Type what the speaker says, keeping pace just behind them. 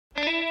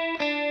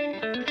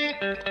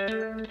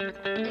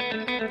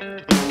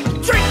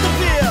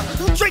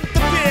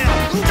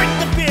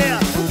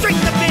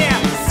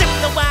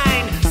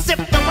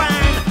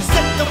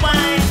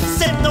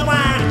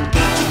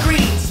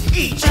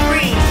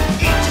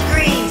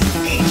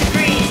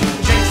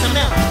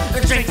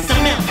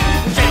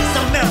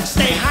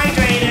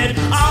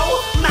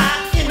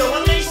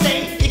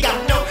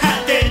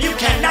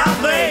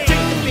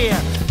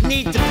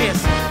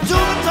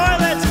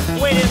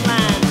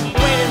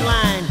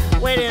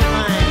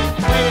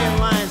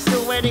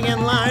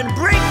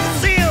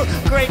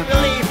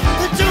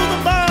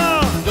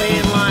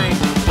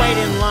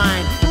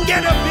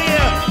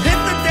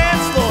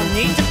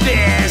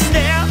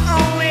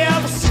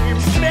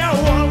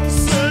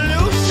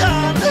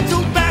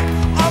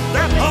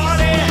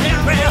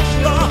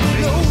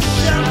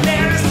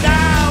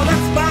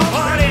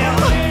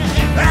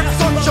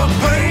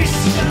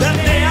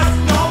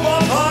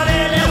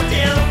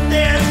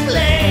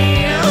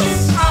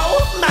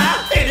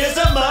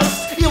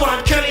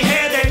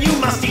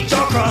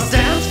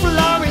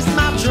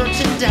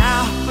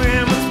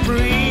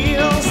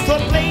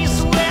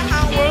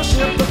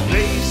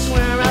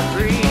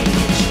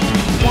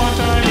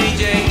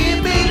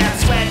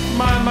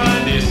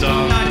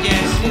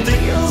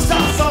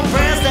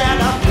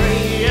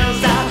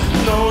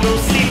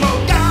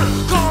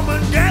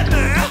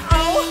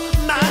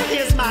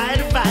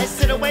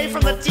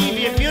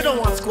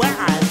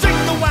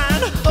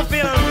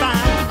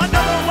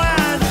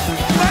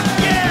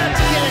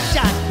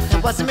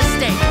was a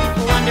mistake.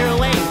 Wander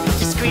away,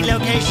 discreet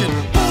location.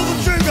 Pull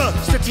the trigger,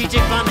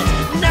 strategic vomit.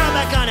 Now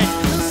back on it,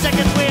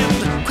 second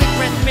wind, quick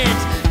breath mint.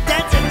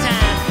 Dancing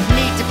time,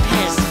 need to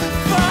piss.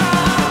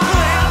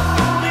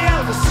 Well, the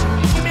elder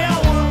seems to be a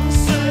one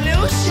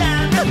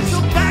solution. So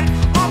back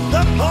up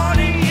the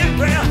party and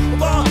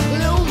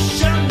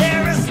revolution.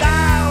 There is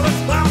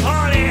violence by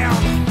party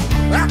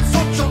at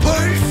such a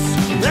pace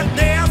that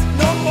there's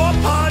no more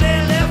party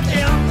left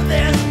in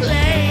this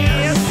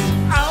place.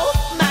 Oh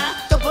my,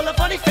 don't pull a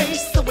funny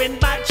face. The wind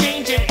might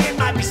change it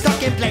might be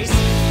stuck in place.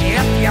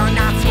 If you're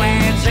not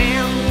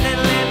sweating, then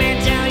let me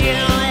tell you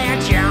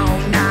that you're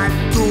not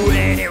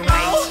doing it right.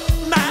 Oh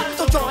my,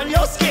 don't draw on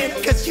your skin,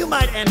 cause you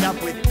might end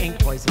up with ink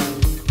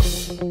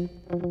poisoning.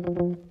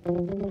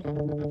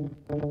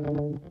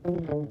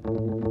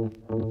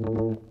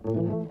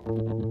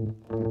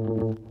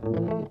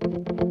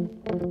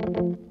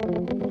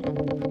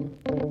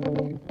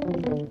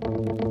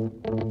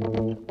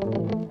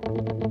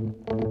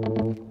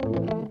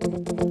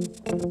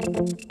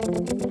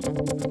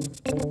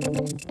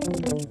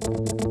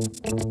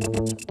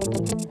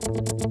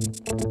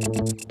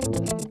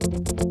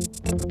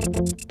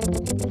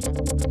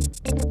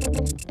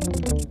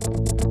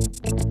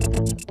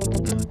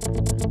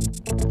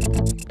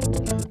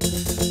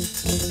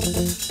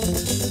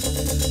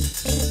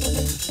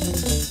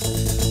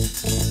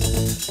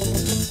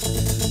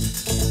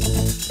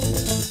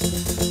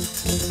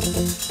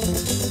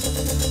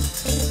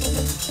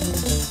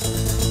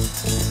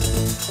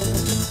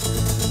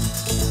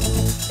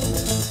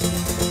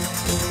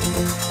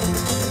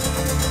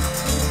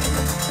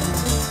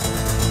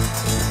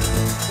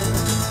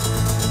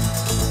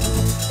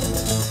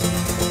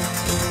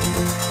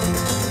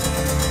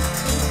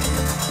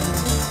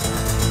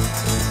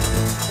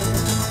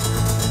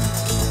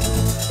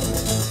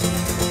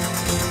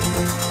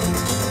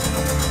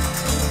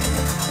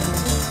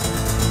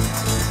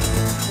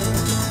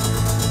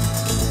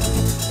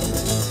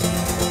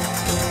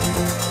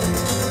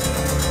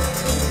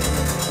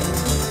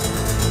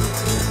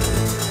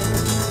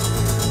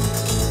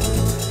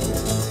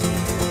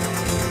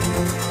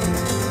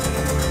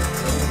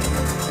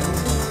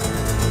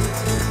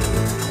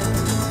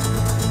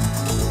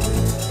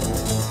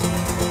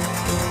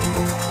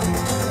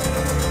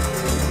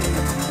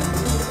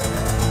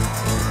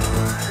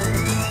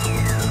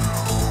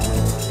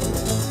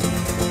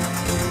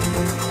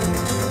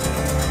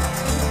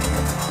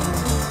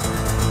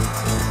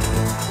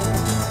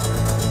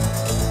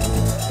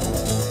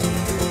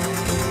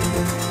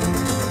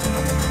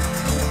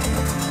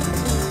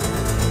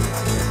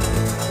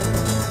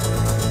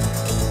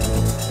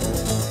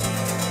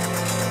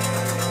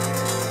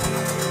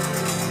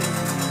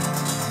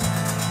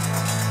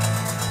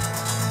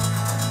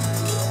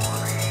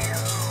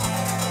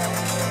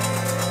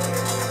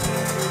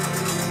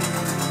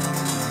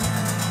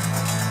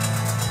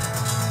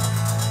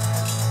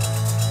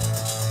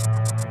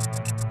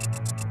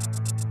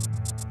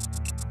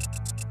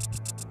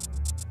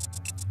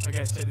 Okay,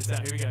 let's check this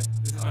out. Here we go.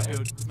 This is my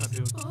build. This is my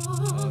build.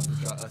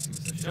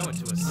 Show it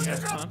to us. Okay,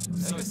 come on.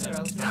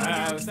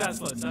 Start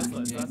slow. Okay.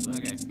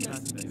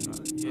 Nice and easy.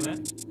 You hear that?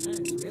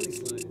 Yeah, it's really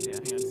slow. Yeah,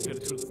 hang on. Just got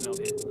to twiddle the knob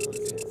here.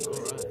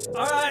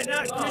 Alright,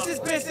 now Chris is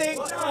pissing.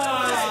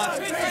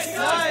 Chris is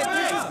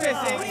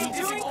pissing. What are you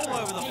doing? All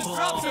over the floor.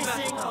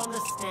 Pissing on the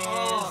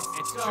stairs.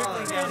 It's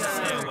trickling down the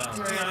stairwell.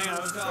 Hang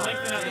on.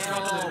 Lengthen out the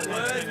drop a little bit.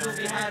 Words will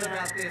be had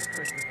about this,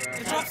 Christopher.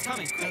 The drop's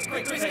coming.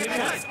 Quick.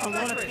 I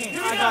want a pin.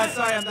 Hi guys,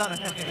 sorry, I'm done.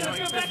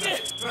 Go back in.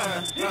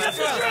 You got the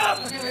drop.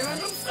 I'm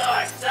so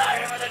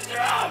excited for the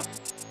drop.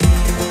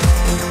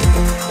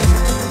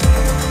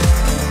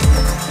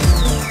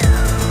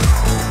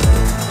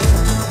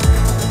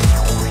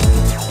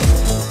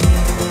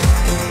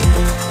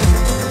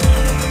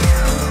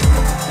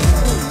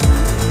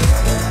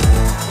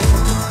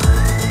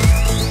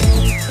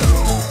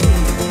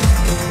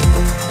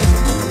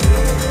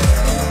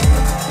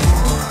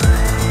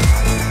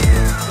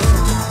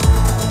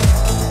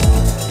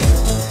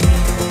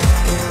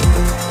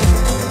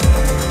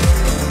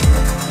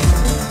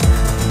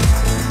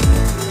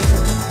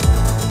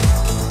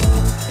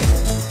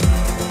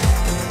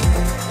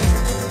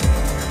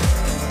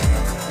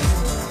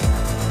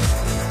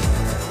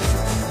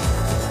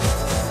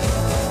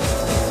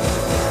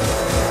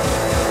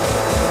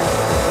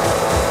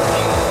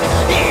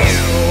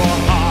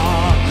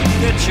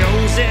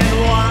 Chosen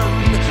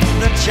one,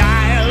 the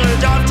child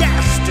of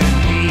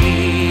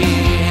destiny.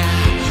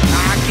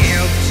 I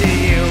give to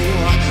you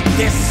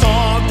this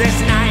sword this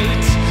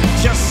night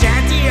to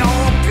set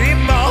your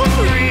people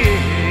free.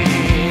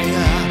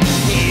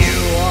 You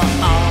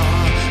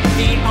are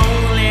the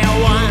only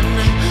one,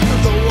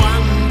 the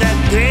one that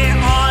they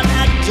all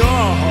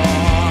adore.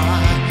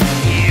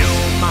 You,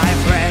 my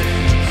friend,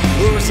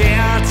 who's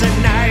here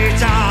tonight,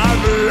 are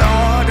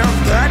Lord of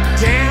the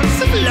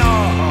dance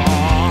floor.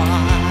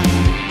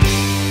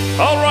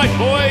 Alright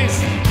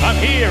boys, I'm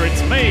here,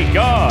 it's me,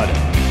 God.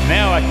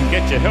 Now I can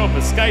get your help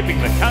escaping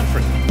the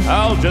country.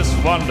 I'll just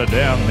wander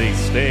down these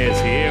stairs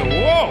here.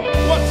 Whoa,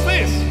 what's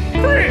this?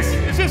 Chris,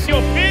 is this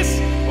your piss?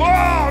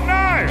 Whoa, no!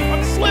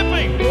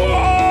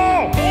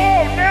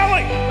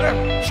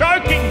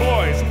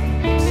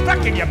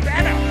 choking you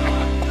better.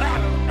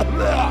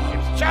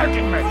 It's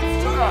choking me.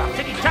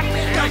 Can you cut me?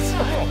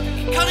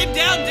 Cut him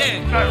down,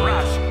 Dan. No,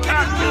 Russ.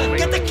 Can't kill me.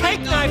 Get the cake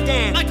knife,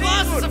 Dan. My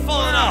glasses are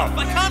falling off.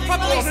 I can't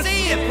properly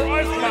see him.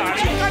 I'll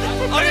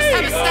just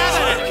have a stab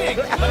at it.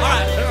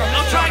 Alright,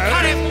 I'll try and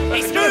cut him.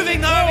 He's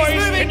moving though,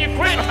 he's moving. Can you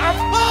quit?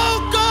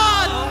 Oh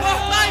God!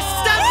 I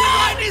stabbed him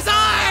right in his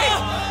eye!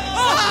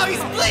 Oh,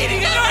 he's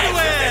bleeding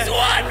everywhere! There's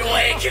 1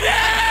 weakness!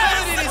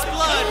 Covered in his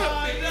blood!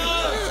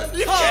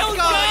 Oh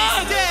God,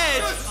 he's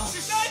dead!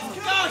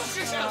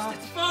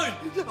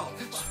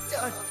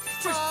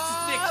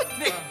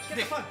 Nick,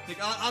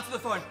 answer the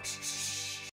phone.